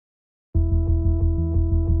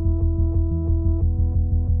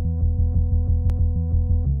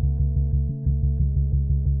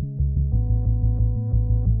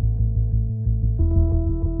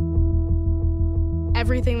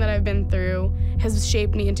everything that I've been through has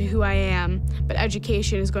shaped me into who I am, but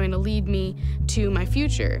education is going to lead me to my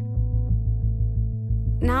future.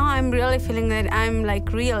 Now I'm really feeling that I'm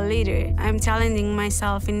like real leader. I'm challenging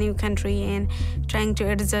myself in new country and trying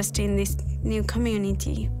to adjust in this new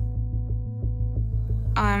community.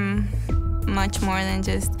 I'm much more than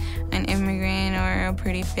just an immigrant or a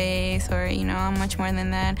pretty face or, I'm much more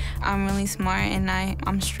than that. I'm really smart and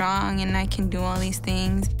I'm strong and I can do all these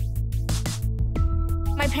things.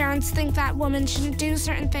 My parents think that women shouldn't do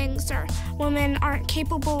certain things or women aren't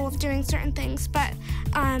capable of doing certain things, but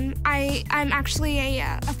I'm actually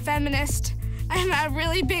a feminist. I'm a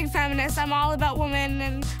really big feminist. I'm all about women,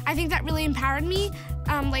 and I think that really empowered me,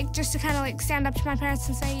 just to kind of stand up to my parents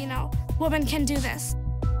and say, women can do this.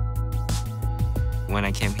 When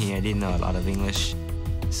I came here, I didn't know a lot of English,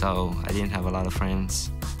 so I didn't have a lot of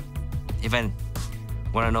friends. If I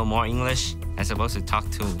want to know more English, I'm supposed to talk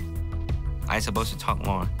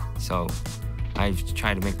more. So I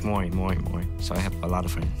try to make more and more and more. So I have a lot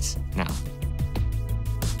of friends now.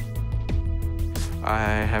 I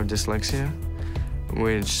have dyslexia,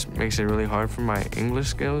 which makes it really hard for my English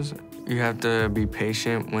skills. You have to be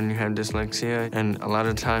patient when you have dyslexia, and a lot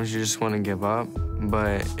of times you just want to give up.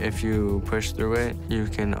 But if you push through it, you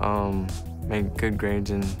can make good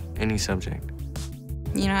grades in any subject.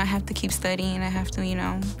 I have to keep studying. I have to,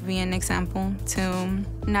 be an example to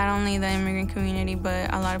not only the immigrant community,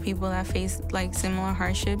 but a lot of people that face similar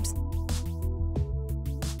hardships.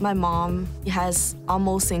 My mom has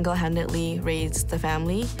almost single-handedly raised the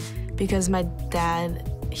family because my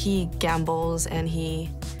dad, he gambles and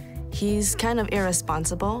he's kind of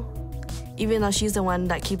irresponsible. Even though she's the one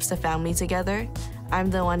that keeps the family together, I'm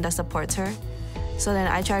the one that supports her. So then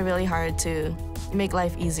I try really hard to make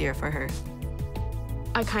life easier for her.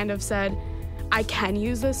 I kind of said, I can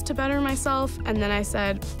use this to better myself, and then I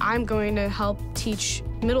said, I'm going to help teach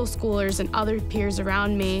middle schoolers and other peers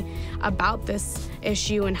around me about this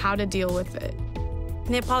issue and how to deal with it.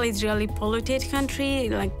 Nepal is really polluted country.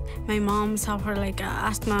 My mom suffered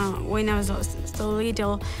asthma when I was so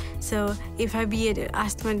little. So if I be an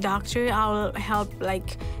asthma doctor, I'll help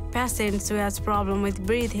patients who has problem with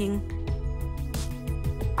breathing.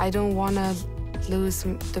 I don't want to lose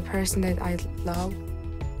the person that I love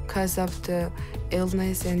because of the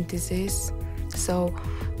illness and disease. So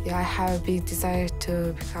yeah, I have a big desire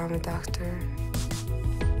to become a doctor.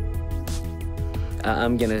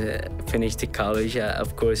 I'm gonna finish the college.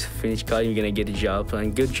 Of course, finish college, I'm gonna get a job, a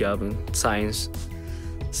good job in science.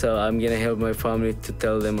 So I'm gonna help my family to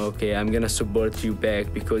tell them, okay, I'm gonna support you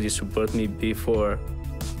back because you support me before.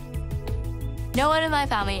 No one in my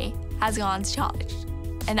family has gone to college,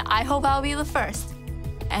 and I hope I'll be the first.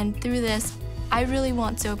 And through this, I really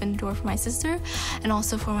want to open the door for my sister and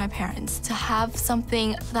also for my parents to have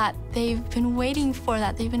something that they've been waiting for,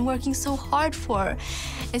 that they've been working so hard for,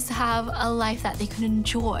 is to have a life that they can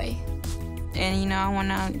enjoy. And, I want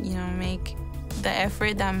to, make the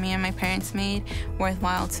effort that me and my parents made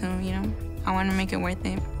worthwhile too, I want to make it worth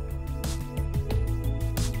it.